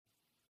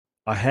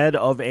Ahead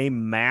of a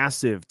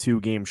massive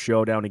two-game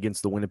showdown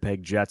against the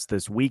Winnipeg Jets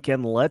this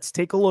weekend, let's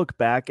take a look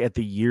back at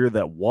the year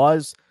that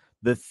was,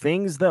 the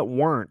things that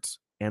weren't,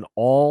 and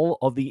all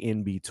of the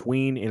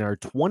in-between in our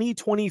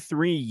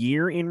 2023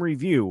 year in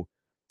review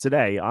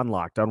today on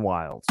Locked on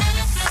Wild.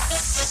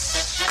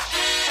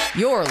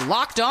 You're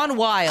Locked on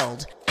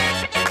Wild,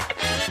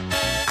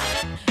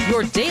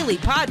 your daily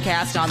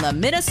podcast on the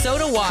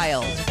Minnesota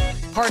Wild.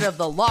 Part of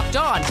the Locked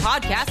on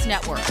Podcast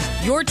Network,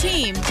 your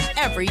team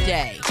every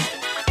day.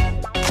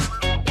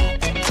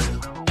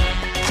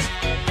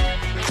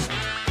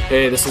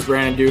 Hey, this is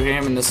Brandon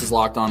Duham, and this is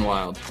Locked on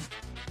Wild.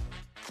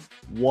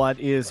 What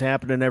is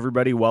happening,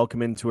 everybody?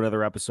 Welcome into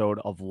another episode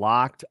of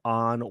Locked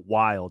on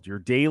Wild, your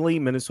daily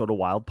Minnesota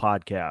Wild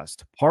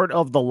podcast, part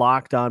of the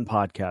Locked on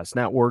Podcast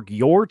Network,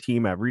 your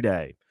team every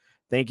day.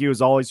 Thank you,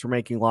 as always, for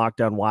making Locked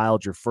on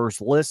Wild your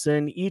first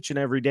listen each and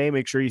every day.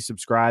 Make sure you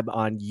subscribe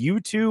on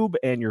YouTube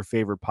and your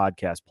favorite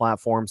podcast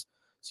platforms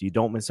so you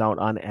don't miss out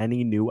on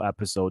any new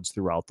episodes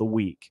throughout the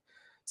week.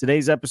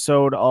 Today's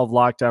episode of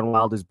Locked on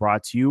Wild is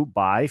brought to you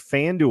by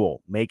FanDuel.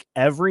 Make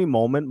every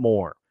moment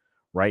more.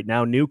 Right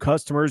now, new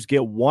customers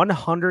get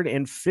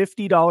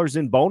 $150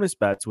 in bonus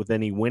bets with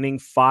any winning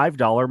 $5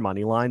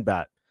 moneyline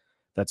bet.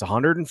 That's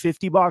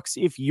 $150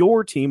 if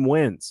your team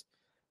wins.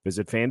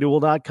 Visit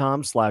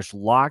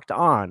FanDuel.com/locked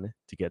on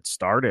to get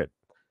started.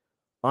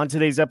 On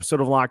today's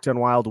episode of Locked on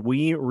Wild,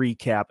 we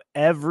recap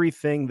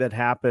everything that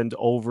happened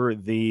over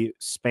the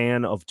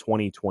span of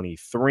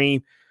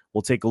 2023.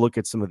 We'll take a look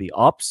at some of the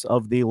ups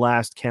of the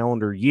last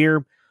calendar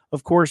year,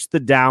 of course, the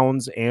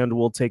downs, and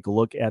we'll take a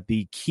look at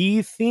the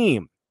key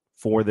theme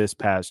for this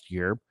past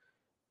year,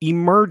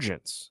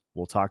 Emergence.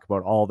 We'll talk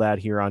about all that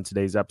here on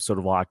today's episode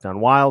of Locked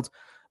on Wild.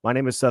 My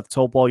name is Seth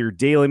Topol, your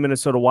daily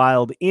Minnesota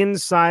Wild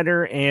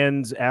insider,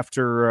 and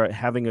after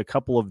having a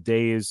couple of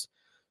days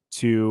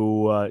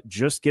to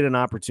just get an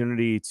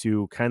opportunity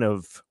to kind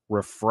of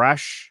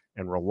refresh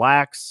and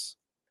relax,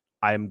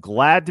 I'm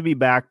glad to be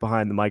back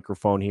behind the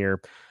microphone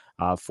here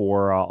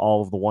for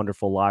all of the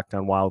wonderful Locked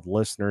on Wild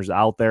listeners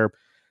out there,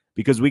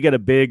 because we got a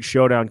big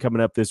showdown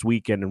coming up this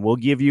weekend, and we'll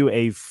give you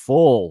a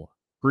full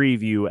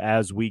preview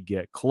as we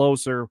get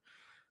closer.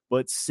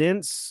 But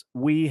since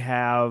we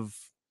have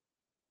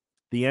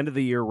the end of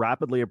the year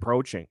rapidly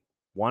approaching,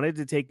 wanted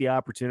to take the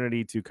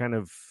opportunity to kind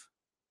of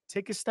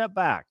take a step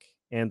back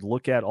and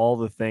look at all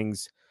the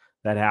things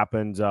that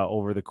happened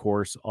over the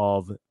course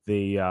of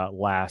the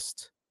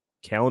last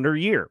calendar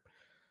year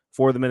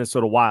for the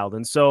Minnesota Wild.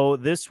 And so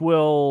this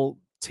will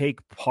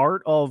take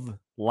part of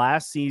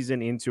last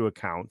season into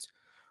account,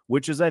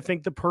 which is, I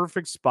think, the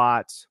perfect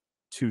spot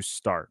to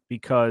start.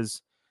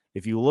 Because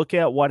if you look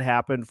at what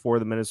happened for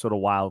the Minnesota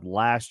Wild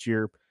last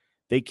year,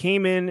 they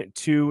came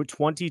into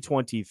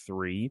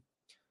 2023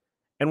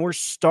 and were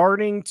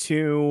starting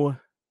to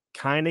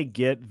kind of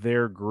get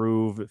their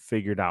groove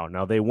figured out.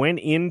 Now, they went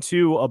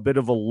into a bit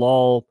of a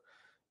lull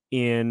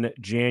in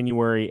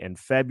January and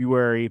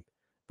February,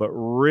 but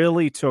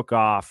really took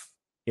off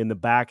in the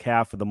back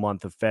half of the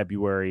month of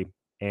February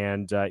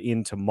and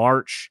into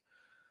March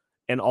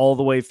and all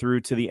the way through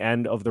to the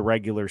end of the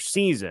regular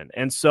season.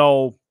 And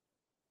so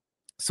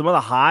some of the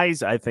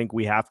highs I think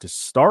we have to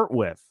start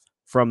with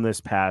from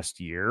this past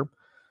year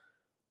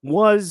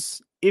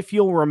was, if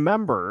you'll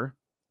remember,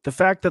 the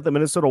fact that the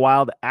Minnesota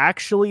Wild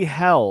actually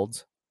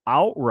held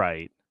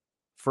outright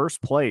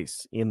first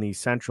place in the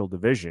Central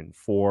Division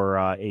for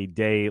a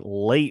day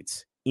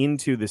late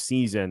into the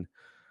season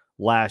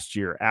last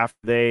year after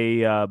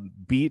they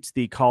beat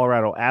the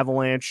Colorado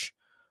Avalanche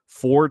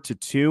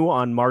 4-2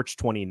 on March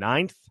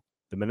 29th.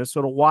 The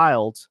Minnesota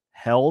Wild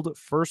held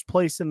first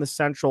place in the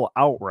Central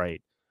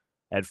outright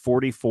at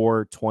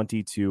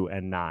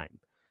 44-22-9.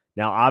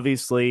 Now,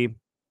 obviously,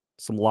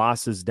 some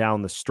losses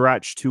down the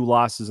stretch, 2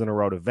 losses in a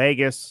row to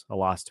Vegas, a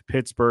loss to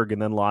Pittsburgh,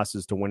 and then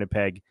losses to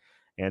Winnipeg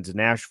and to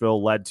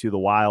Nashville led to the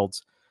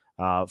Wilds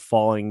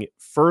falling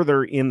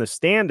further in the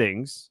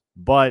standings.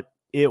 But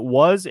it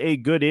was a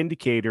good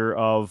indicator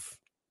of,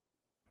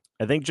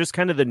 I think, just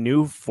kind of the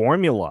new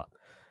formula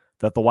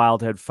that the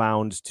Wild had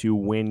found to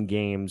win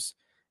games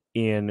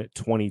in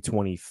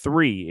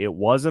 2023. It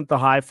wasn't the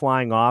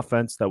high-flying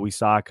offense that we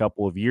saw a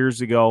couple of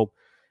years ago.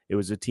 It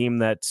was a team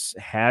that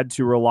had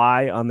to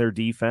rely on their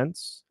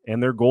defense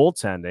and their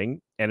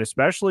goaltending, and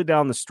especially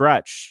down the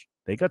stretch,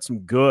 they got some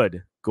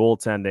good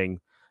goaltending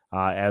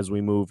as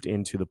we moved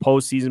into the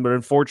postseason. But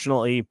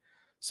unfortunately,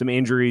 some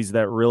injuries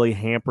that really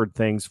hampered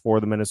things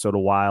for the Minnesota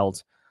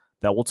Wild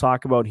that we'll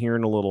talk about here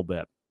in a little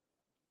bit.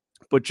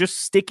 But just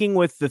sticking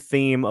with the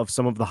theme of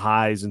some of the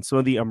highs and some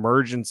of the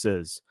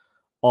emergences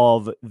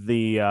of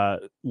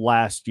the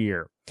last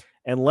year.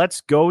 And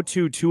let's go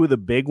to 2 of the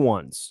big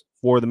ones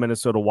for the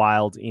Minnesota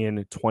Wild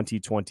in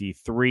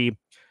 2023.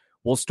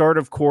 We'll start,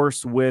 of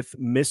course, with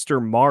Mr.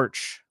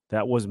 March.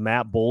 That was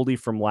Matt Boldy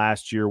from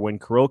last year. When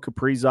Kirill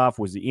Kaprizov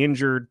was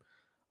injured,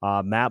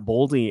 Matt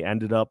Boldy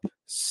ended up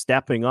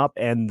stepping up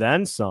and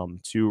then some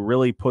to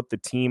really put the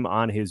team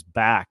on his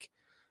back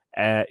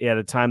at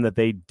a time that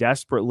they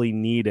desperately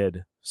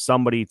needed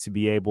somebody to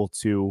be able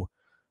to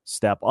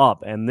step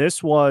up. And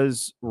this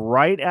was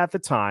right at the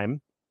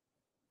time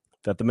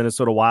that the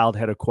Minnesota Wild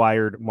had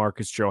acquired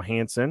Marcus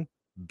Johansson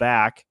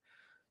back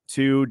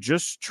to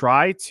just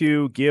try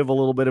to give a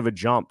little bit of a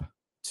jump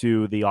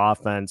to the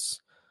offense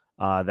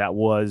that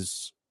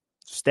was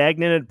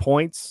stagnant at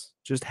points,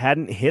 just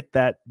hadn't hit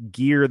that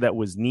gear that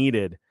was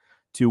needed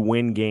to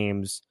win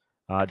games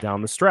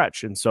down the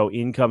stretch. And so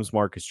in comes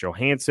Marcus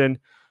Johansson.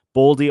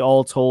 Boldy,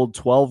 all told,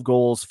 12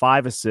 goals,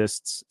 5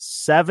 assists,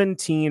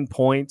 17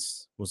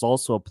 points, was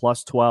also a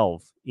plus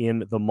 12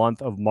 in the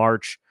month of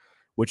March,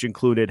 which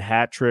included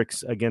hat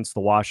tricks against the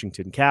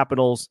Washington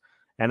Capitals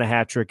and a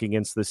hat trick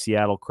against the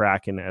Seattle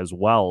Kraken as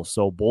well.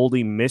 So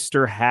Boldy,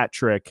 Mr. Hat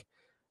Trick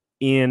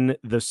in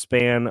the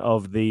span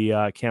of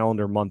the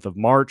calendar month of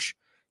March.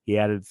 He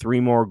added 3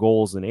 more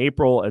goals in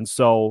April. And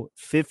so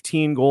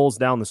 15 goals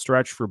down the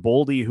stretch for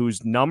Boldy,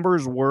 whose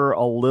numbers were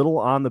a little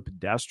on the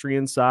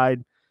pedestrian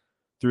side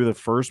through the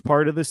first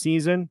part of the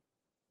season.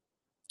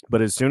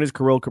 But as soon as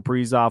Kirill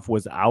Kaprizov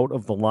was out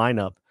of the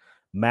lineup,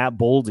 Matt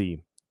Boldy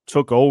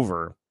took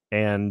over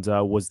and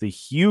was the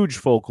huge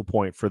focal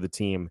point for the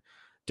team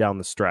down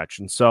the stretch.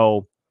 And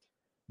so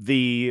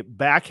the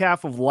back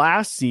half of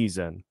last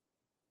season,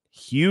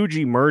 huge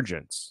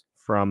emergence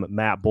from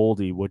Matt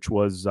Boldy, which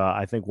was,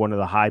 I think, one of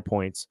the high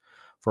points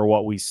for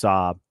what we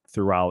saw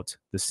throughout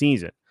the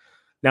season.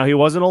 Now, he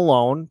wasn't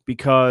alone,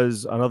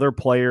 because another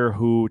player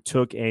who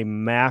took a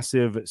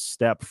massive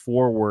step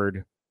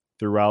forward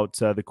throughout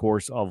the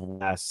course of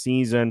last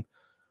season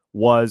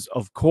was,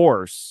 of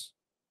course,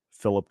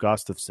 Philip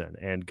Gustafsson.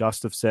 And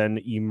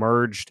Gustafsson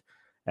emerged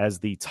as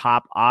the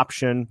top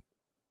option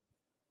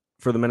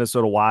for the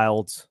Minnesota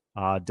Wild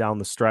down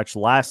the stretch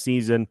last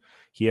season.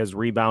 He has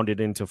rebounded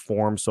into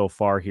form so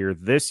far here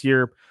this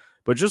year.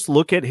 But just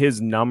look at his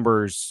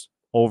numbers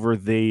over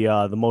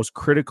the most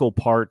critical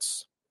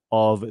parts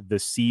of the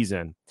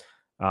season,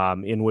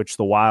 in which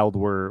the Wild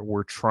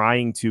were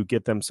trying to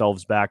get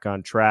themselves back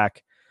on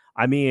track.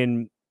 I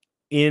mean,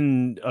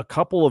 in a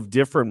couple of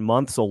different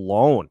months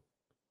alone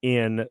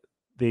in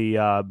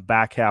the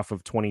back half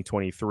of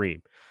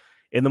 2023.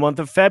 In the month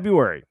of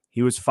February,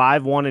 he was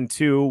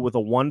 5-1-2 with a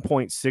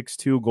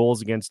 1.62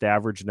 goals against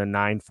average and a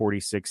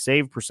 946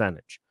 save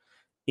percentage.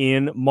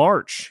 In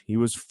March, he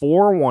was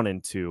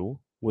 4-1-2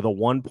 with a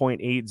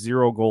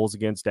 1.80 goals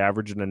against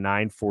average and a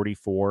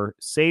 944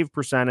 save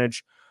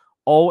percentage.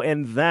 Oh,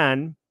 and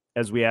then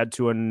as we add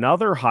to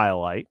another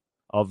highlight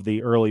of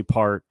the early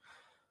part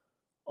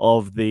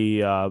of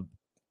the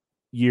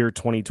year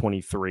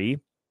 2023,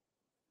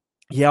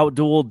 he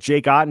outdueled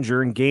Jake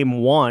Ottinger in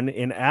game 1,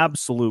 an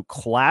absolute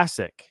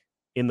classic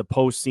in the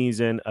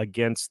postseason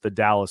against the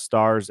Dallas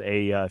Stars,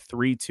 a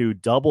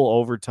 3-2 double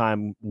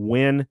overtime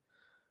win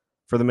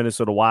for the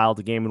Minnesota Wild,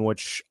 a game in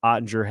which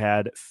Ottinger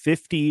had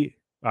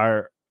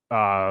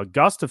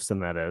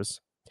Gustafsson, that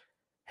is,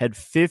 had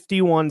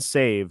 51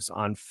 saves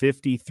on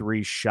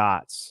 53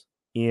 shots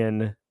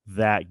in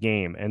that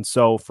game. And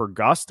so for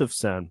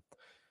Gustafsson,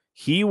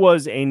 he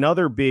was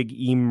another big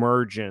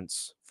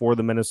emergence for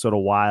the Minnesota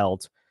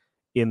Wild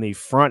in the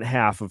front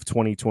half of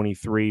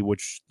 2023,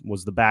 which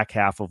was the back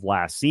half of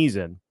last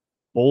season.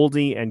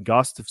 Boldy and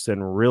Gustafsson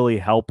really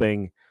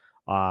helping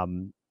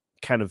kind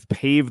of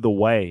pave the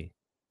way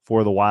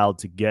for the Wild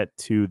to get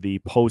to the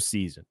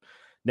postseason.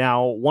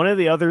 Now, one of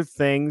the other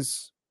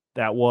things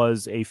that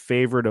was a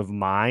favorite of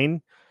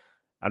mine,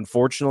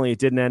 unfortunately, it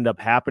didn't end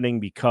up happening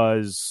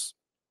because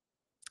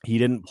he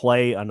didn't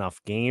play enough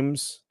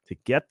games to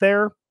get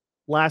there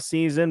last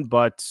season,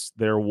 but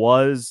there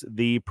was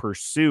the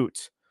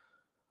pursuit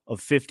of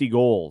 50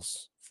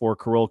 goals for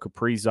Kirill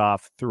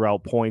Kaprizov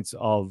throughout points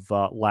of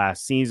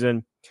last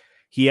season.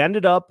 He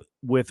ended up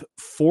with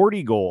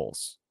 40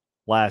 goals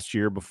last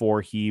year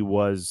before he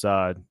was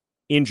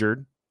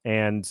injured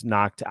and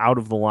knocked out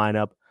of the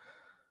lineup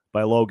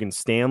by Logan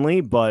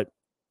Stanley. But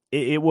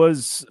it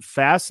was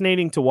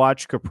fascinating to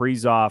watch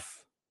Kaprizov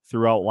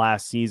throughout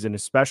last season,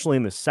 especially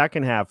in the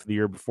second half of the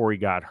year before he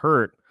got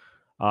hurt,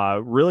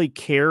 really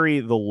carry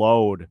the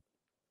load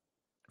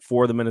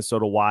for the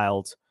Minnesota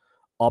Wild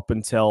up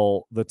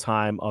until the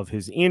time of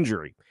his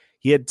injury.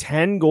 He had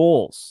 10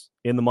 goals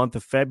in the month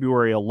of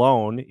February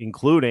alone,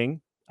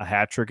 including a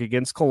hat trick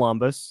against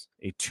Columbus,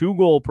 a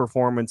 2-goal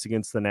performance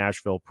against the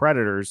Nashville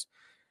Predators,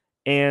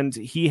 and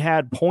he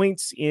had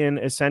points in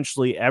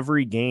essentially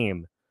every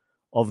game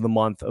of the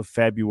month of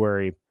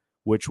February,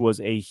 which was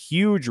a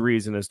huge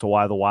reason as to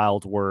why the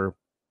Wild were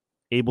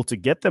able to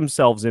get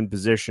themselves in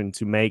position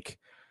to make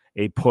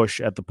a push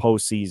at the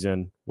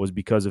postseason, was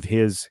because of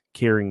his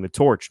carrying the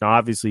torch. Now,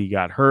 obviously, he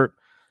got hurt,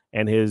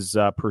 and his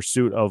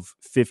pursuit of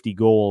 50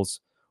 goals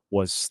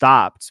was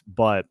stopped.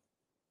 But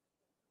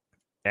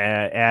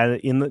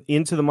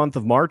into the month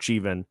of March,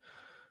 even,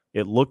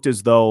 it looked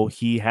as though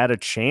he had a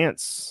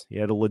chance. He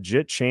had a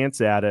legit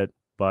chance at it,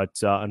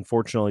 but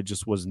unfortunately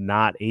just was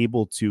not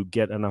able to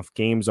get enough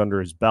games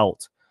under his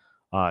belt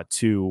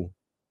to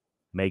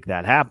make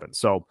that happen.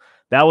 So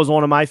that was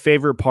one of my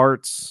favorite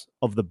parts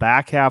of the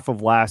back half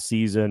of last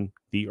season,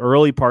 the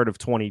early part of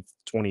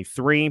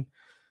 2023.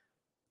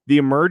 The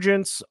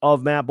emergence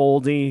of Matt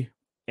Boldy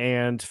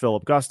and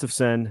Philip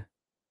Gustafson,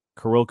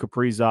 Kirill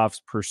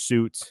Kaprizov's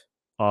pursuit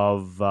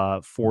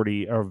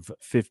of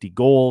 50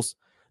 goals.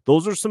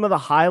 Those are some of the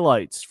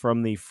highlights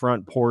from the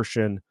front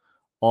portion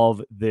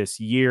of this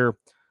year.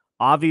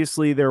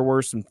 Obviously, there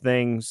were some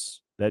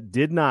things that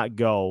did not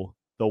go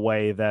the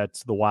way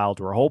that the Wild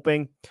were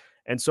hoping.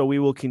 And so we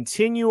will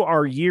continue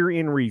our year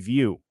in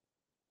review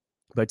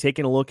by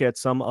taking a look at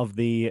some of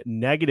the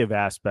negative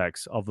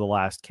aspects of the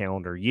last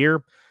calendar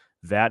year.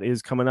 That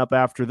is coming up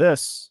after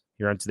this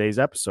here on today's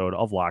episode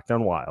of Locked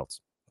on Wild.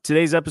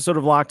 Today's episode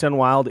of Locked on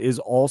Wild is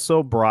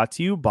also brought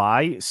to you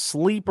by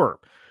Sleeper.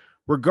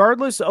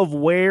 Regardless of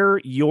where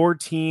your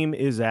team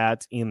is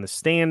at in the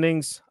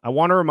standings, I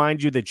want to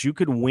remind you that you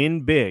could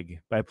win big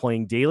by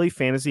playing daily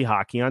fantasy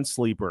hockey on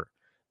Sleeper,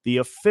 the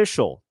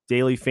official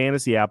daily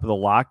fantasy app of the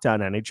Locked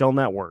on NHL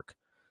Network.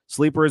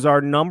 Sleeper is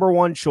our number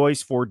one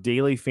choice for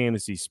daily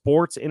fantasy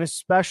sports and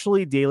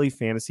especially daily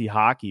fantasy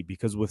hockey,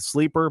 because with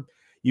Sleeper,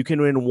 you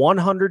can win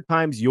 100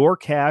 times your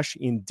cash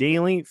in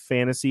daily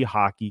fantasy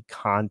hockey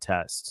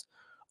contests.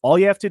 All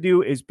you have to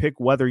do is pick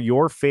whether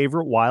your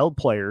favorite Wild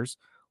players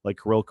like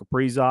Kirill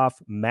Kaprizov,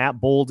 Matt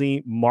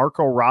Boldy,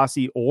 Marco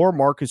Rossi, or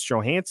Marcus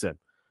Johansson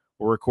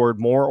will record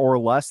more or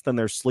less than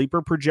their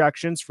sleeper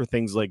projections for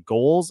things like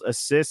goals,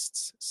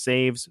 assists,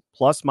 saves,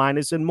 plus,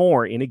 minus, and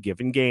more in a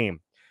given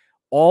game.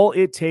 All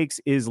it takes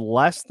is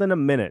less than a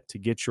minute to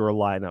get your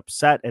lineup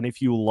set. And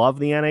if you love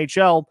the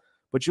NHL,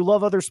 but you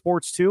love other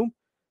sports too,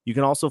 you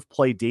can also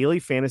play daily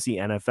fantasy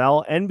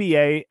NFL,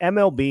 NBA,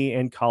 MLB,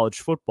 and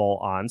college football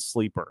on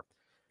Sleeper.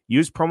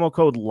 Use promo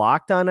code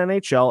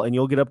LOCKEDONNHL and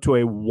you'll get up to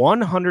a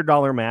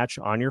 $100 match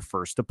on your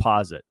first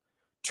deposit.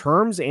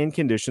 Terms and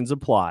conditions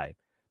apply.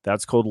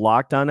 That's code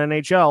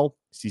LOCKEDONNHL.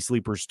 See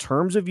Sleeper's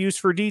terms of use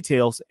for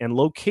details and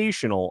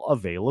locational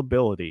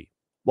availability.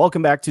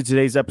 Welcome back to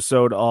today's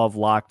episode of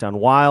Locked on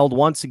Wild.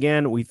 Once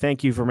again, we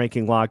thank you for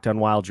making Locked on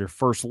Wild your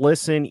first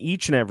listen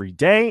each and every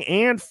day.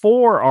 And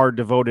for our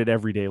devoted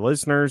everyday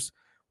listeners,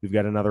 we've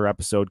got another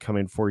episode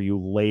coming for you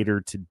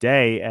later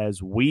today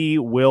as we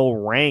will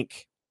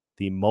rank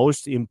the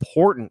most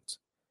important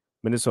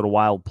Minnesota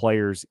Wild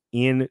players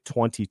in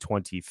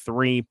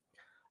 2023.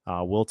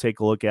 We'll take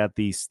a look at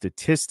the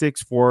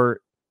statistics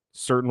for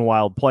certain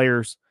Wild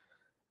players.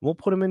 We'll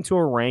put them into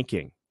a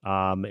ranking,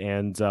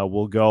 and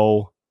we'll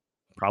go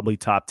probably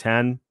top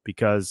 10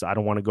 because I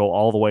don't want to go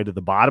all the way to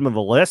the bottom of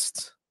the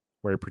list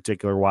where a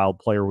particular Wild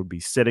player would be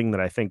sitting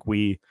that I think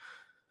we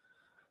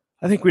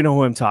know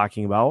who I'm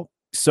talking about.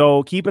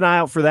 So keep an eye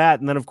out for that.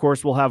 And then, of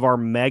course, we'll have our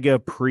mega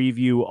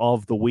preview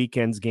of the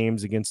weekend's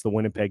games against the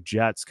Winnipeg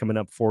Jets coming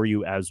up for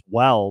you as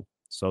well.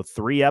 So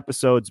 3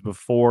 episodes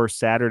before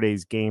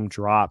Saturday's game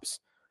drops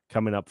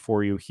coming up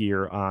for you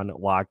here on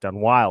Locked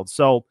on Wild.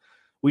 So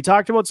we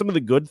talked about some of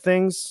the good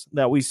things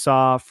that we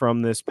saw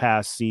from this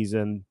past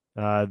season,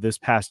 this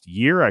past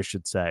year, I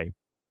should say.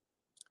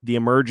 The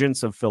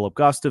emergence of Philip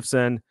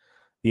Gustafson,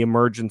 the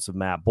emergence of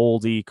Matt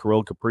Boldy,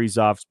 Kirill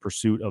Kaprizov's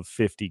pursuit of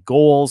 50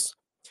 goals.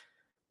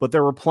 But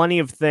there were plenty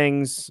of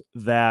things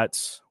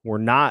that were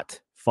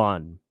not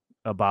fun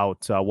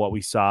about what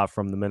we saw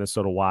from the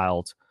Minnesota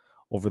Wild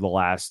over the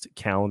last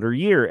calendar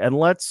year. And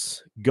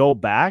let's go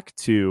back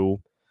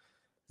to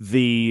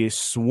the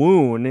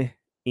swoon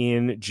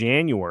in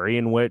January,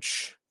 in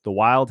which the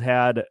Wild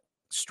had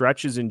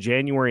stretches in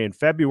January and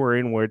February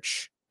in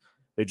which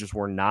they just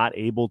were not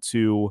able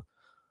to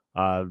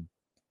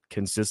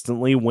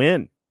consistently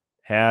win.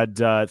 Had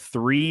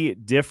 3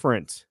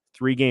 different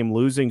 3-game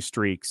losing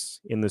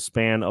streaks in the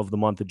span of the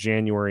month of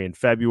January and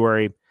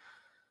February,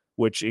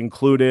 which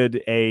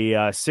included a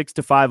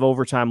 6-5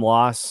 overtime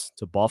loss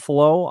to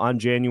Buffalo on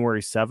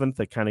January 7th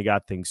that kind of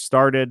got things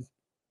started,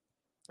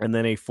 and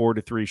then a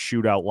 4-3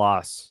 shootout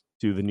loss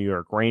to the New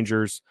York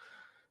Rangers.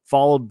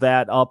 Followed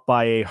that up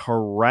by a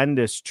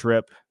horrendous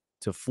trip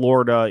to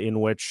Florida in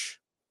which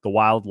the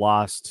Wild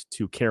lost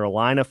to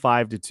Carolina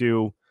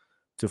 5-2,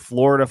 to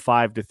Florida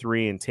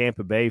 5-3, and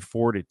Tampa Bay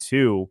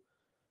 4-2.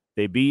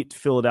 They beat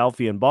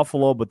Philadelphia and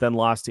Buffalo, but then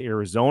lost to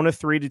Arizona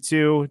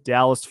 3-2,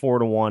 Dallas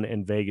 4-1,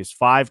 and Vegas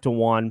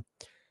 5-1.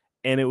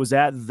 And it was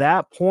at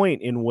that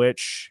point in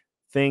which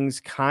things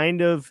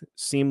kind of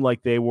seemed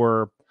like they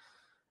were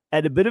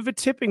at a bit of a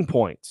tipping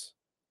point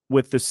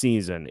with the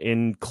season,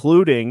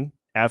 including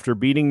after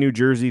beating New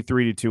Jersey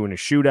 3-2 in a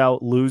shootout,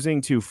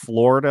 losing to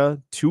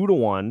Florida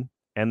 2-1,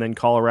 and then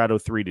Colorado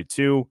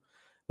 3-2.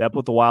 That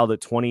put the Wild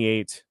at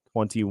 28,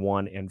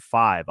 21, and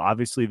 5.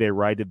 Obviously, they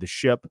righted the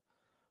ship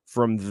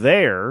from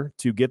there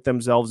to get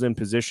themselves in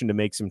position to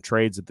make some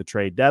trades at the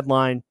trade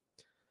deadline.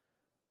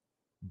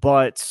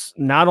 But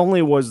not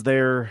only was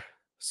there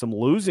some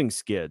losing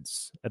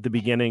skids at the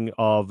beginning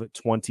of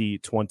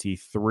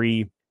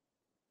 2023,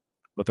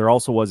 but there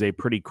also was a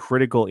pretty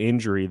critical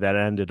injury that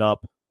ended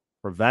up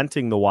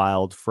preventing the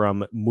Wild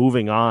from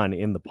moving on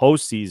in the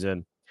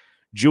postseason.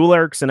 Joel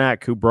Eriksson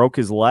Ek, who broke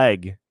his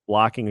leg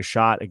blocking a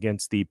shot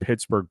against the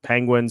Pittsburgh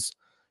Penguins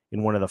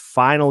in one of the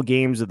final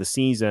games of the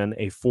season,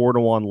 a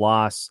 4-1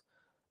 loss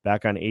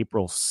back on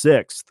April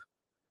 6th,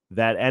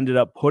 that ended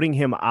up putting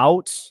him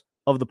out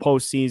of the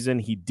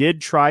postseason. He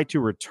did try to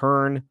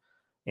return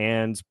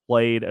and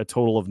played a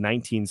total of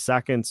 19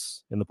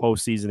 seconds in the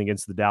postseason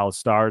against the Dallas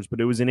Stars.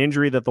 But it was an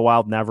injury that the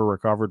Wild never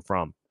recovered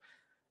from.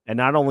 And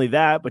not only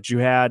that, but you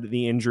had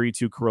the injury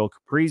to Kirill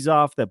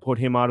Kaprizov that put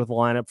him out of the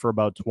lineup for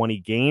about 20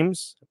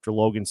 games after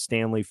Logan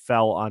Stanley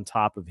fell on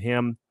top of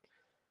him.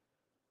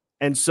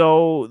 And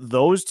so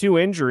those two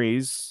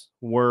injuries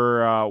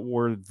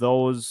were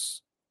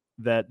those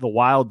that the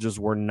Wild just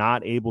were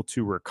not able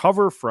to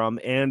recover from,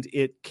 and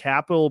it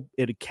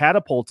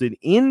catapulted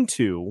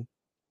into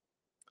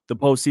the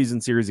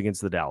postseason series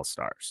against the Dallas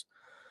Stars,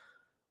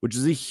 which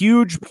is a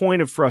huge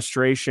point of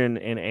frustration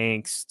and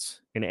angst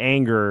and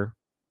anger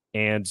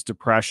and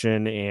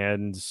depression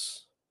and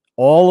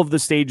all of the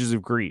stages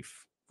of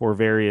grief for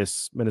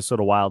various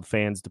Minnesota Wild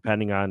fans,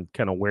 depending on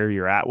kind of where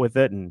you're at with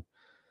it. And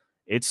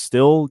it's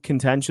still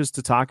contentious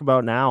to talk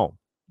about now.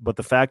 But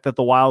the fact that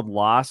the Wild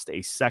lost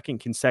a second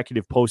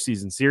consecutive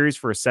postseason series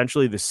for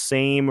essentially the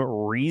same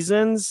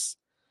reasons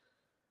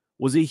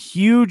was a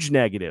huge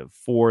negative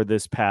for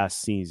this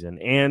past season.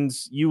 And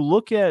you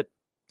look at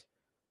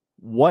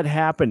what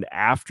happened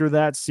after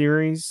that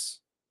series,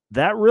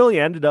 that really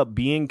ended up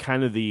being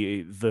kind of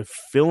the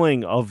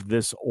filling of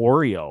this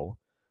Oreo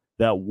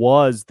that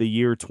was the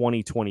year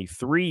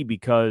 2023,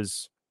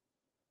 because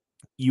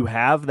you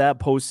have that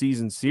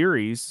postseason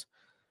series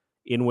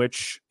in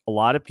which a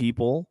lot of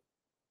people,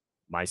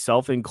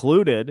 myself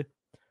included,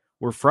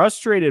 were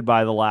frustrated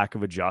by the lack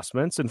of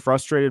adjustments and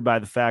frustrated by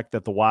the fact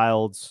that the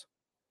Wilds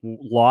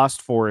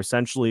lost for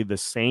essentially the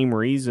same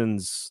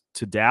reasons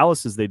to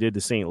Dallas as they did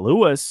to St.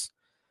 Louis.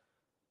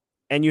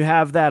 And you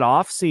have that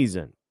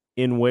offseason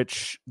in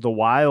which the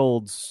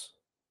Wilds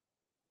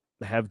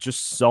have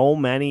just so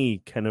many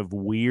kind of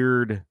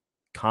weird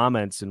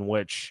comments in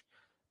which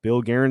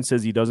Bill Guerin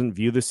says he doesn't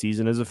view the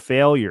season as a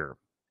failure.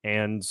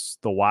 And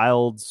the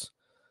Wilds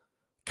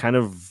kind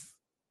of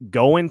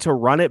go into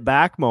run it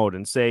back mode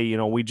and say, you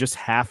know, we just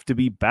have to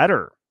be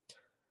better.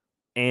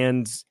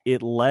 And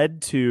it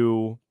led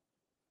to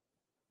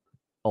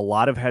a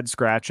lot of head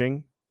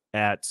scratching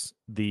at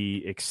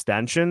the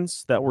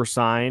extensions that were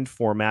signed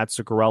for Matt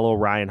Zuccarello,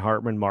 Ryan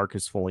Hartman,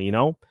 Marcus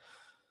Foligno.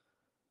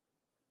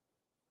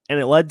 And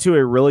it led to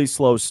a really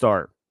slow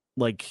start,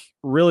 like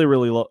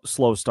really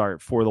slow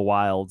start for the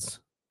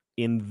Wilds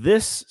in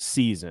this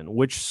season,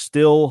 which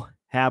still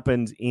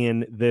happened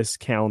in this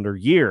calendar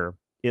year.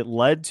 It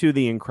led to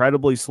the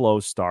incredibly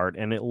slow start,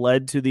 and it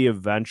led to the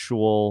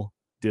eventual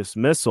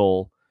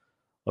dismissal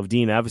of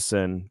Dean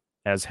Evason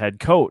as head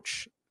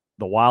coach.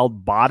 The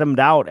Wild bottomed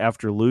out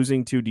after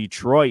losing to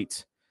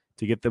Detroit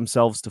to get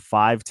themselves to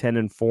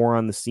 5-10-4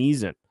 on the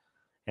season.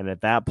 And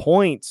at that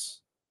point,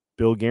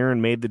 Bill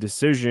Guerin made the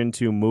decision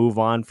to move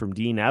on from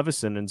Dean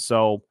Evason. And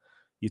so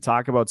you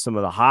talk about some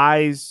of the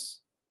highs,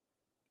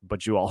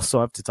 but you also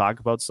have to talk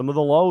about some of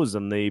the lows.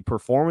 And the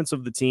performance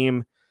of the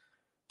team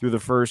through the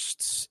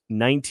first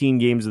 19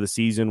 games of the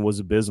season was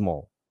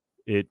abysmal.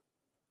 It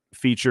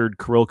featured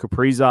Kirill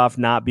Kaprizov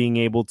not being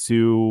able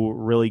to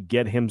really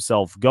get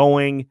himself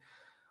going,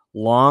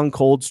 long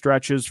cold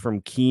stretches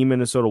from key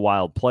Minnesota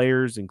Wild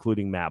players,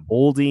 including Matt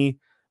Boldy,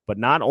 but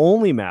not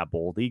only Matt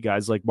Boldy,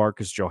 guys like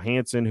Marcus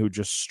Johansson, who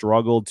just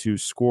struggled to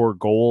score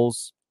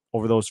goals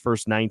over those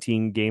first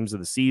 19 games of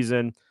the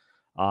season.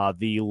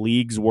 The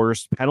league's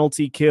worst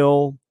penalty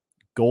kill,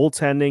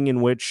 goaltending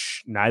in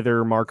which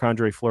neither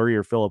Marc-Andre Fleury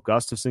or Philip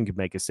Gustafsson could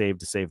make a save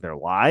to save their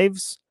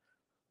lives.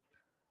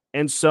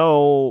 And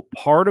so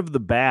part of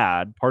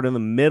the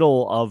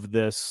middle of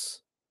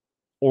this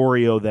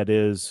Oreo that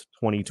is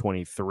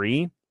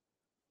 2023,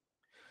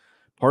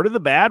 part of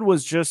the bad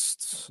was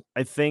just,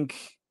 I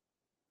think,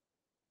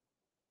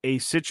 a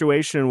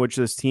situation in which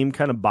this team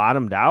kind of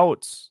bottomed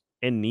out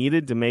and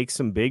needed to make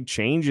some big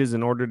changes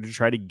in order to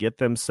try to get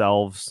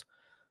themselves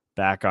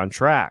back on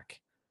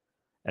track.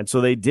 And so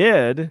they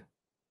did,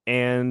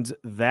 and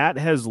that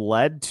has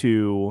led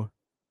to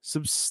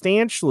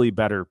substantially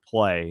better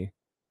play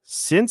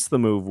since the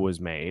move was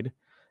made.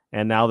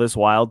 And now this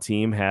Wild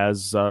team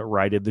has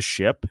righted the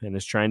ship and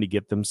is trying to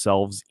get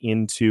themselves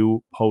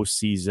into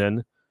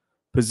postseason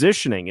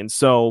positioning. And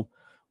so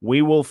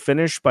we will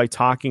finish by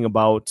talking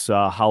about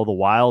how the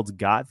Wild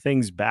got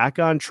things back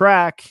on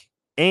track,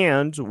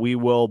 and we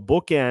will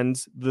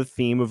bookend the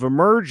theme of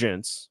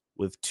emergence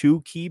with two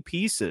key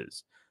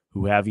pieces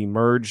who have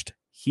emerged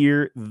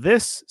here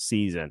this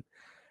season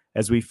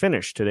as we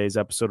finish today's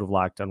episode of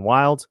Locked on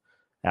Wild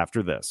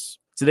after this.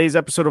 Today's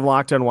episode of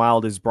Locked on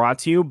Wild is brought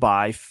to you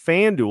by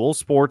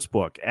FanDuel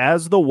Sportsbook.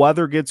 As the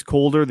weather gets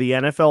colder, the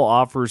NFL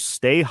offers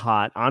stay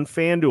hot on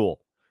FanDuel.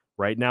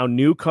 Right now,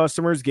 new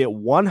customers get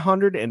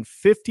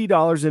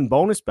 $150 in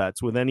bonus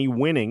bets with any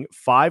winning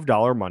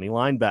 $5 money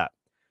line bet.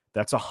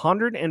 That's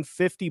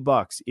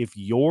 $150 if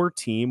your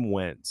team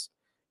wins.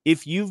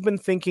 If you've been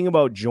thinking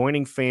about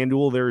joining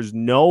FanDuel, there is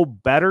no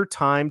better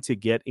time to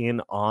get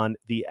in on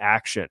the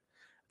action.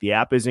 The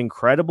app is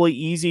incredibly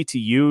easy to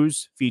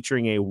use,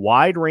 featuring a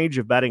wide range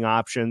of betting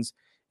options,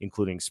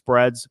 including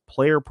spreads,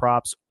 player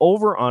props,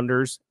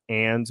 over-unders,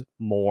 and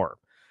more.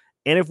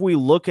 And if we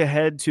look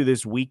ahead to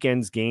this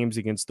weekend's games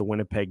against the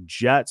Winnipeg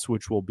Jets,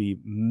 which will be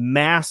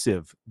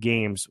massive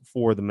games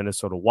for the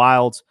Minnesota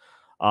Wild,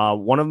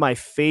 one of my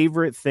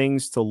favorite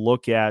things to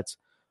look at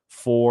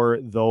for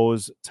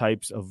those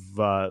types of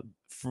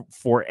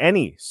for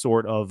any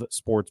sort of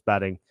sports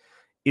betting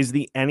is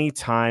the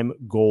anytime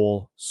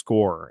goal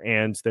scorer.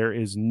 And there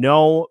is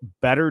no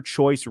better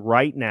choice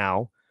right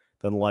now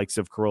than the likes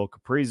of Kirill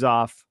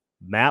Kaprizov,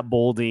 Matt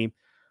Boldy,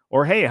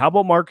 or hey, how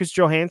about Marcus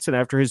Johansson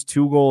after his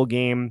 2-goal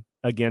game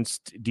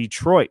against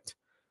Detroit?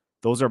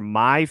 Those are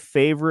my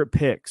favorite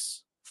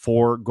picks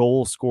for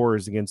goal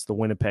scorers against the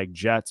Winnipeg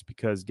Jets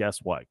because guess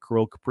what?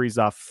 Kirill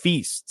Kaprizov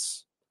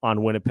feasts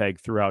on Winnipeg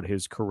throughout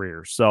his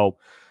career. So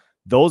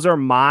those are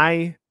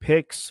my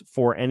picks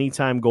for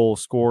anytime goal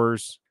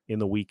scorers in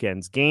the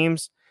weekend's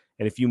games.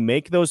 And if you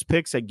make those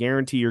picks, I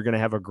guarantee you're going to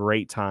have a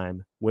great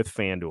time with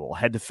FanDuel.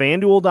 Head to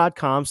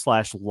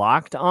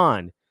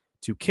FanDuel.com/locked-on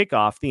to kick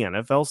off the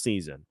NFL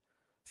season.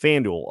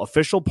 FanDuel,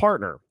 official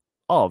partner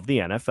of the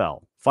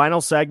NFL.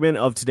 Final segment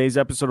of today's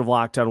episode of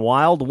Locked On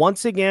Wild.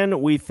 Once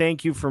again, we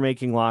thank you for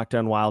making Locked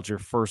On Wild your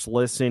first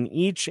listen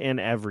each and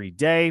every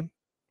day.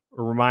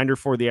 A reminder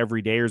for the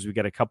everydayers, we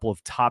got a couple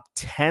of top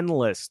 10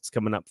 lists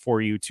coming up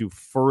for you to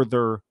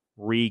further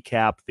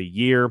recap the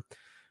year.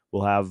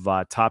 We'll have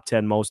top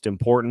 10 most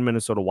important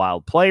Minnesota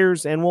Wild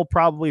players, and we'll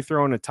probably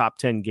throw in a top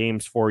 10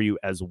 games for you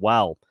as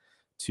well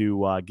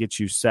to get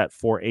you set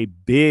for a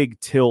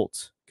big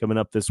tilt coming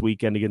up this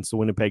weekend against the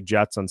Winnipeg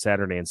Jets on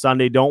Saturday and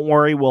Sunday. Don't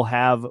worry, we'll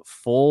have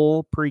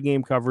full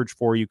pregame coverage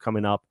for you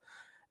coming up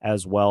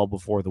as well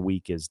before the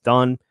week is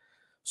done.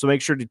 So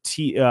make sure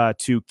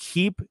to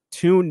keep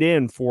tuned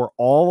in for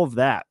all of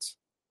that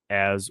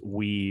as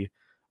we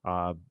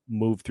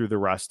move through the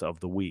rest of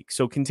the week.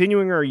 So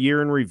continuing our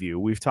year in review,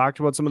 we've talked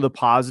about some of the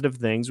positive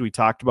things. We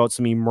talked about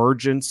some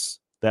emergence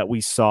that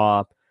we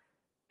saw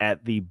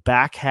at the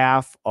back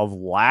half of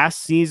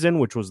last season,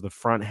 which was the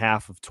front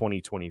half of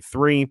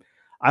 2023.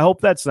 I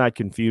hope that's not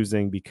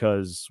confusing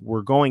because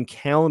we're going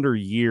calendar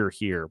year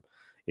here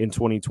in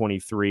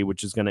 2023,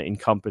 which is going to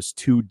encompass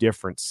 2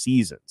 different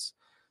seasons.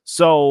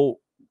 So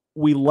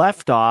we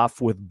left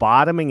off with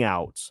bottoming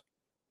out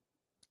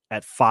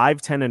at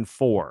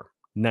 5-10-4,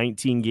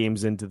 19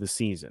 games into the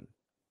season.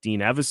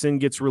 Dean Evison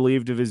gets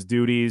relieved of his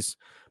duties.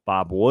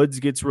 Bob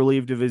Woods gets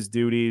relieved of his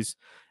duties.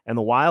 And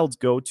the Wilds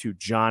go to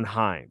John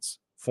Hines,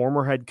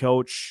 former head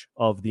coach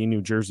of the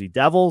New Jersey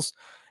Devils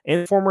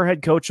and former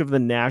head coach of the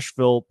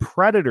Nashville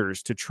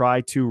Predators, to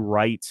try to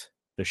right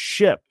the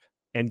ship.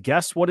 And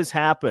guess what has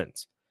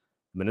happened?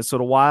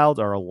 Minnesota Wild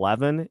are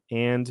 11-3.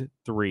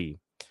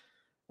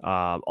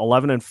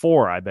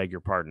 11-4, I beg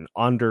your pardon,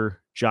 under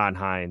John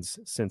Hines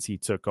since he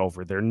took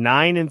over. They're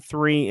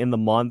 9-3 in the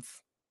month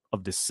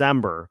of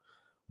December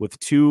with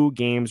 2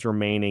 games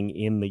remaining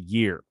in the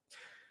year.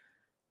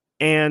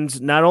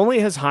 And not only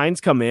has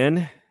Hines come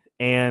in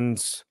and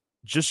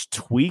just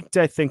tweaked,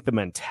 I think, the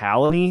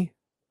mentality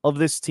of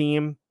this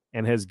team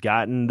and has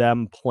gotten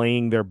them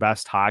playing their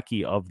best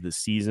hockey of the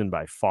season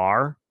by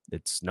far.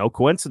 It's no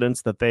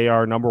coincidence that they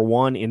are number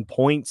 1 in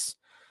points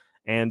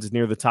and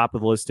near the top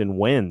of the list in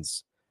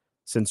wins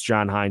since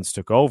John Hines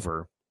took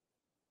over,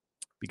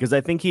 because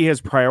I think he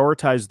has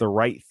prioritized the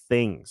right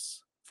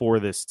things for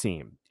this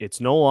team.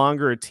 It's no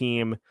longer a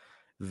team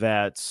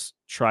that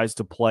tries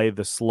to play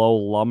the slow,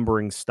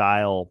 lumbering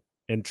style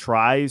and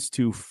tries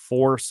to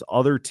force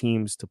other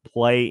teams to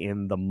play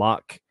in the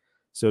muck,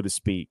 so to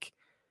speak.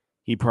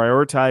 He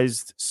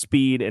prioritized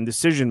speed and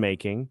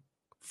decision-making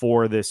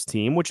for this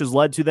team, which has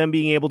led to them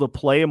being able to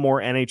play a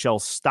more NHL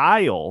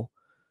style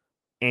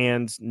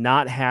and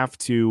not have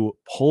to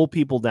pull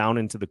people down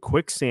into the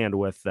quicksand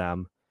with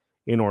them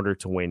in order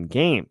to win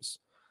games.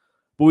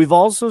 But we've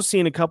also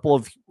seen a couple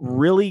of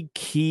really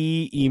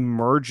key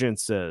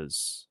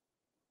emergences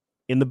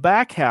in the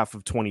back half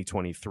of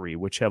 2023,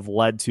 which have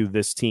led to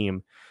this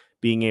team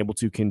being able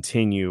to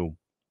continue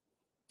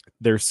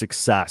their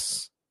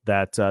success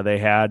that they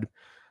had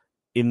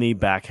in the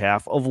back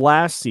half of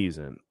last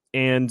season.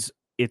 And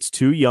it's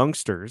 2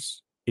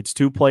 youngsters. It's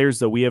 2 players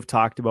that we have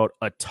talked about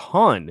a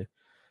ton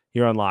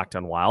here on Locked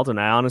On Wild. And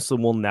I honestly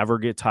will never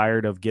get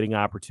tired of getting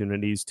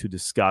opportunities to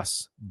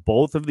discuss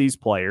both of these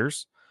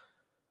players.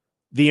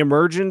 The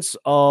emergence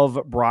of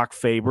Brock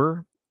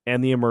Faber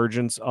and the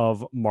emergence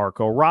of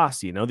Marco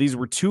Rossi. Now, these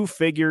were 2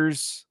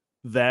 figures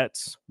that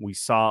we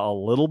saw a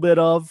little bit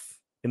of.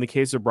 In the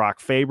case of Brock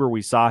Faber,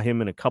 we saw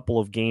him in a couple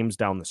of games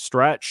down the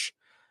stretch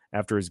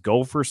after his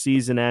Gopher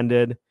season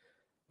ended.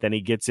 Then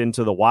he gets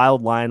into the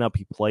Wild lineup.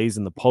 He plays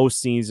in the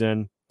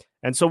postseason.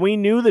 And so we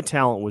knew the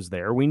talent was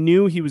there. We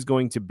knew he was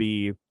going to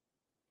be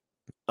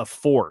a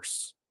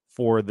force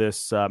for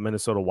this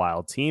Minnesota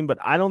Wild team, but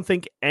I don't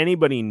think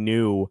anybody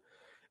knew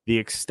the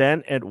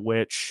extent at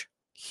which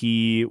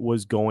he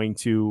was going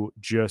to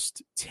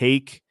just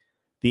take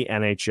the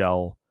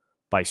NHL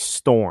by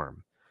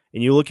storm.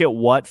 And you look at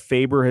what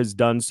Faber has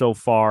done so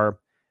far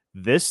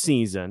this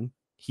season.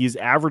 He's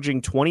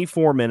averaging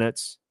 24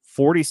 minutes,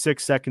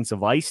 46 seconds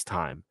of ice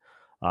time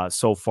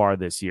so far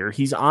this year.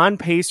 He's on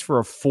pace for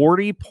a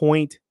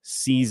 40-point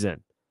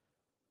season.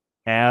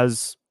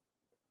 as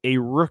a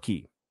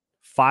rookie.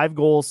 5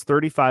 goals,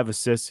 35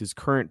 assists, his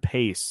current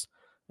pace,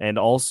 and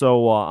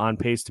also on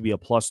pace to be a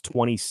plus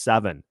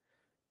 27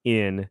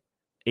 in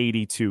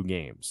 82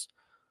 games.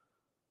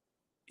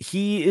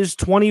 He is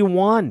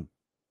 21.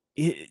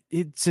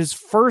 It's his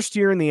first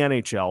year in the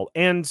NHL.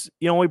 And,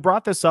 we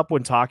brought this up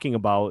when talking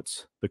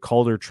about the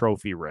Calder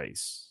Trophy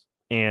race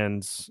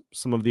and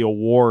some of the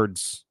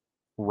awards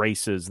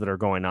races that are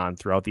going on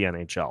throughout the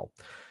NHL.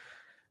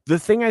 The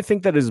thing I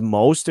think that is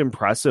most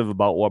impressive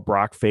about what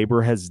Brock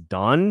Faber has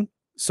done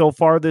so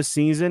far this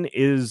season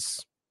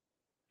is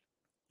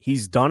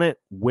he's done it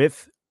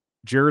with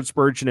Jared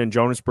Spurgeon and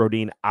Jonas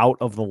Brodin out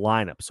of the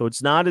lineup. So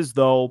it's not as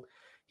though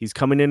he's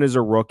coming in as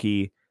a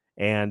rookie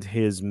and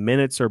his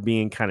minutes are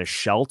being kind of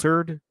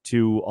sheltered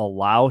to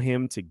allow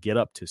him to get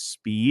up to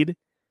speed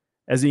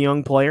as a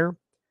young player.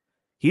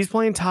 He's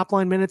playing top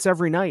line minutes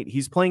every night.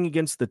 He's playing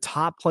against the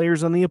top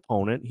players on the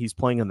opponent. He's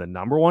playing in the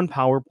number one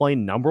power play,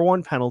 number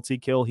one penalty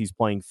kill. He's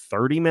playing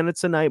 30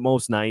 minutes a night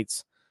most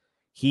nights.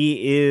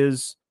 He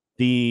is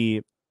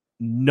the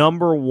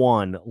number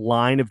one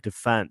line of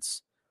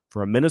defense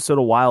for a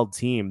Minnesota Wild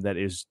team that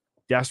is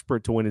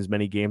desperate to win as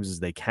many games as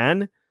they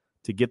can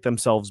to get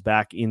themselves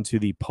back into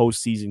the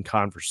postseason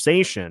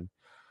conversation.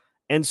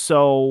 And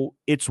so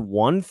it's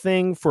one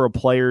thing for a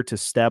player to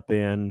step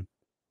in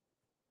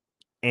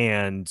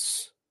and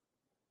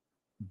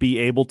be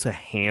able to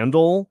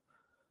handle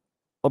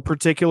a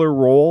particular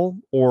role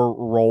or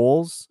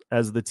roles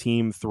as the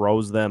team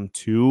throws them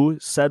to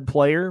said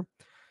player.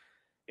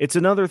 It's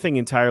another thing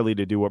entirely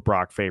to do what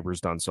Brock Faber's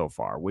done so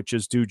far, which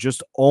is to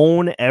just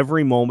own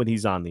every moment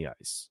he's on the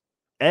ice.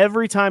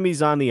 Every time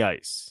he's on the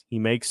ice, he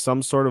makes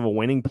some sort of a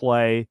winning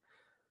play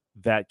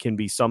that can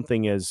be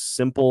something as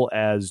simple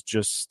as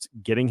just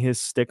getting his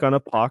stick on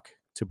a puck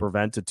to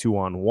prevent a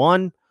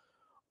 2-on-1,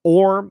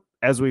 or,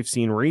 as we've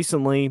seen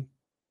recently,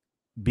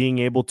 being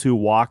able to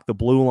walk the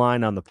blue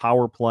line on the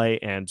power play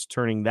and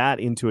turning that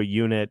into a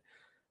unit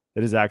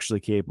that is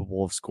actually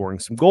capable of scoring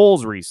some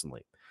goals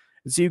recently.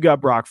 And so you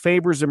got Brock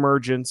Faber's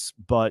emergence,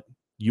 but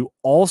you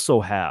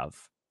also have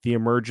the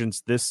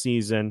emergence this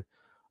season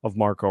of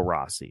Marco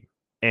Rossi.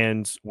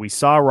 And we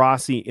saw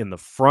Rossi in the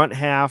front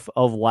half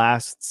of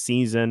last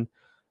season,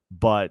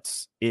 but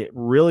it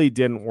really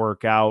didn't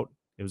work out.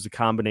 It was a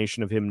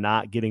combination of him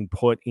not getting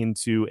put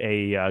into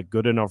a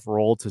good enough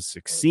role to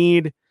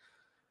succeed.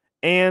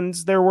 And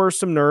there were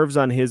some nerves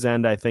on his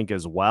end, I think,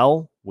 as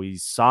well. We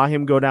saw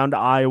him go down to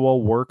Iowa,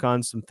 work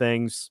on some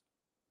things.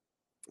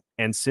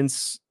 And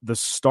since the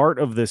start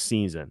of this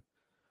season,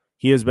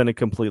 he has been a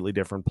completely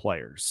different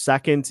player.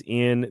 Second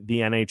in the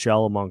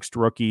NHL amongst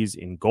rookies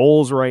in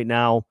goals right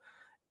now.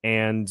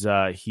 And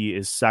he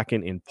is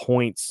second in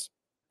points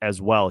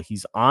as well.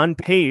 He's on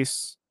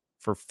pace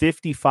for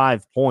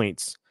 55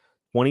 points,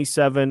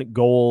 27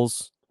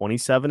 goals,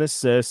 27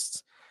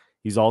 assists.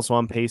 He's also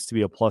on pace to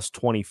be a plus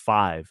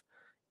 25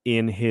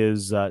 in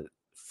his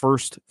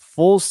first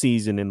full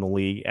season in the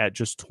league at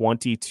just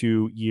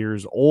 22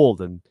 years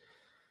old. And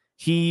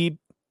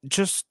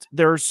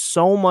there's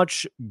so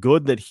much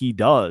good that he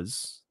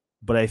does,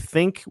 but I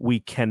think we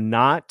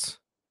cannot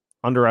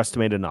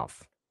underestimate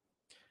enough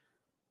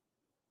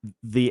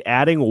the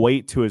adding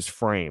weight to his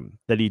frame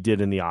that he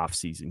did in the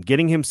offseason,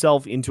 getting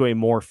himself into a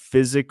more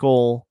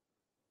physical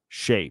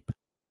shape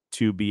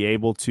to be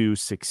able to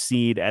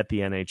succeed at the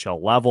NHL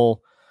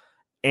level.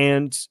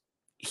 And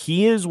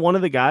he is one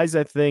of the guys,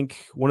 I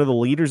think, one of the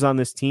leaders on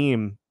this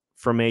team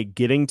from a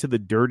getting to the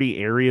dirty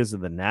areas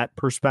of the net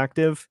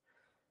perspective.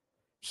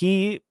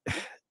 He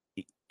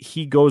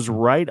goes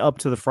right up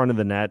to the front of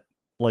the net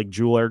like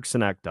Joel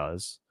Eriksson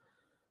does.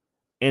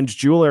 And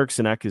Joel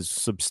Eriksson is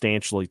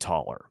substantially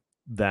taller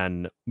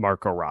than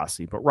Marco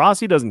Rossi. But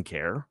Rossi doesn't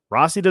care.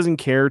 Rossi doesn't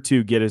care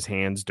to get his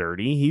hands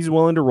dirty. He's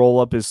willing to roll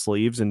up his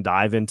sleeves and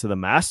dive into the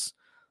mess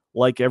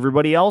like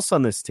everybody else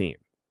on this team.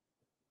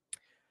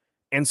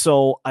 And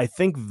so I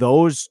think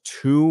those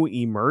two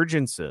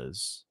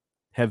emergences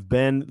have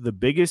been the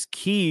biggest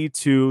key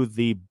to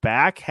the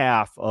back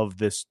half of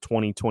this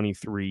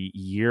 2023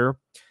 year,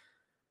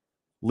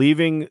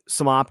 leaving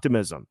some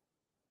optimism.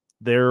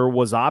 There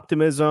was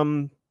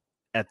optimism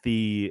at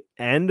the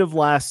end of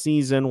last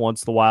season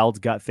once the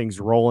Wild got things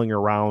rolling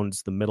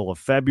around the middle of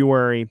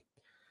February.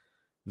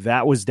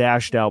 That was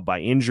dashed out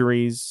by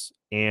injuries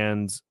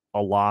and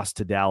a loss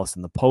to Dallas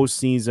in the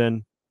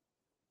postseason.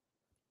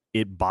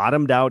 It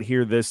bottomed out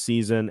here this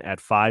season at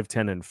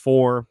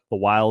 5-10-4. The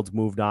Wild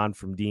moved on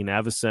from Dean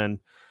Evison,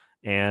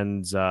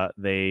 and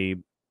they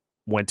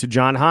went to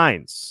John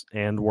Hines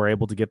and were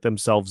able to get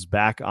themselves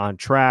back on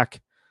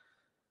track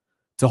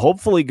to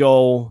hopefully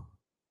go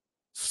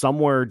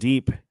somewhere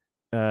deep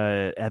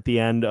at the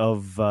end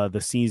of the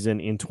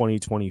season in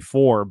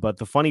 2024. But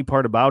the funny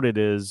part about it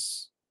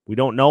is we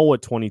don't know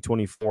what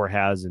 2024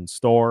 has in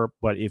store,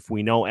 but if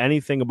we know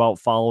anything about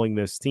following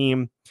this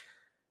team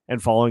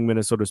and following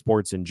Minnesota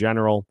sports in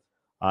general,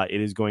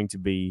 it is going to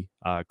be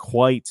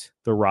quite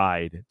the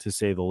ride, to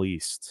say the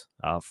least,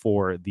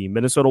 for the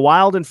Minnesota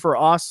Wild and for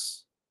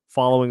us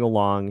following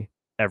along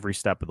every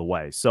step of the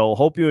way. So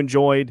hope you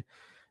enjoyed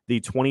the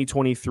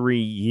 2023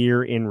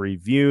 year in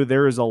review.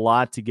 There is a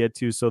lot to get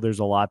to, so there's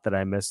a lot that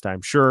I missed,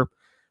 I'm sure.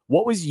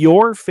 What was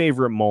your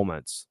favorite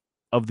moments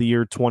of the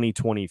year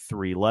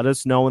 2023? Let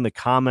us know in the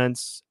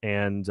comments,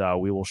 and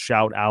we will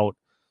shout out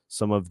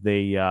some of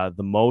the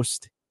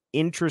most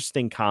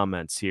interesting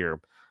comments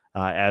here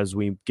as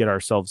we get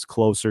ourselves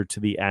closer to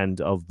the end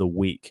of the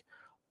week.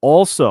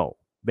 Also,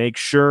 make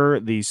sure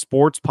the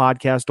Sports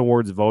Podcast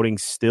Awards voting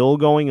still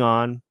going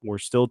on. We're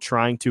still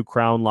trying to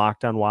crown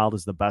Locked On Wild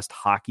as the best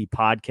hockey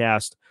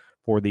podcast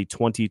for the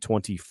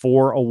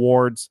 2024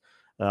 awards.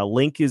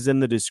 Link is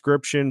in the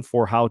description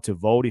for how to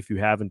vote if you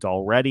haven't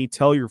already.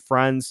 Tell your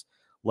friends.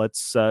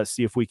 Let's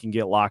see if we can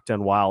get Locked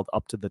On Wild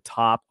up to the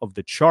top of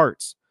the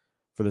charts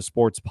for the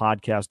Sports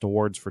Podcast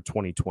Awards for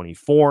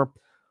 2024.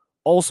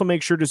 Also,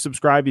 make sure to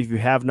subscribe if you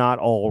have not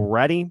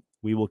already.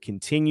 We will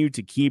continue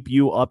to keep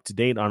you up to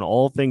date on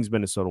all things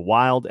Minnesota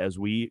Wild as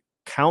we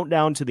count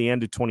down to the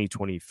end of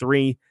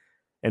 2023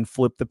 and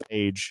flip the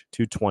page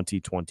to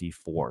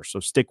 2024. So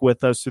stick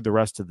with us through the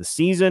rest of the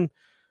season.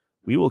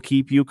 We will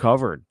keep you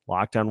covered.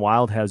 Locked On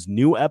Wild has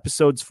new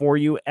episodes for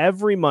you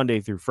every Monday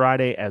through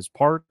Friday as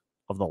part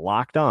of the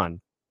Locked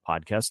On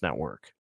Podcast Network.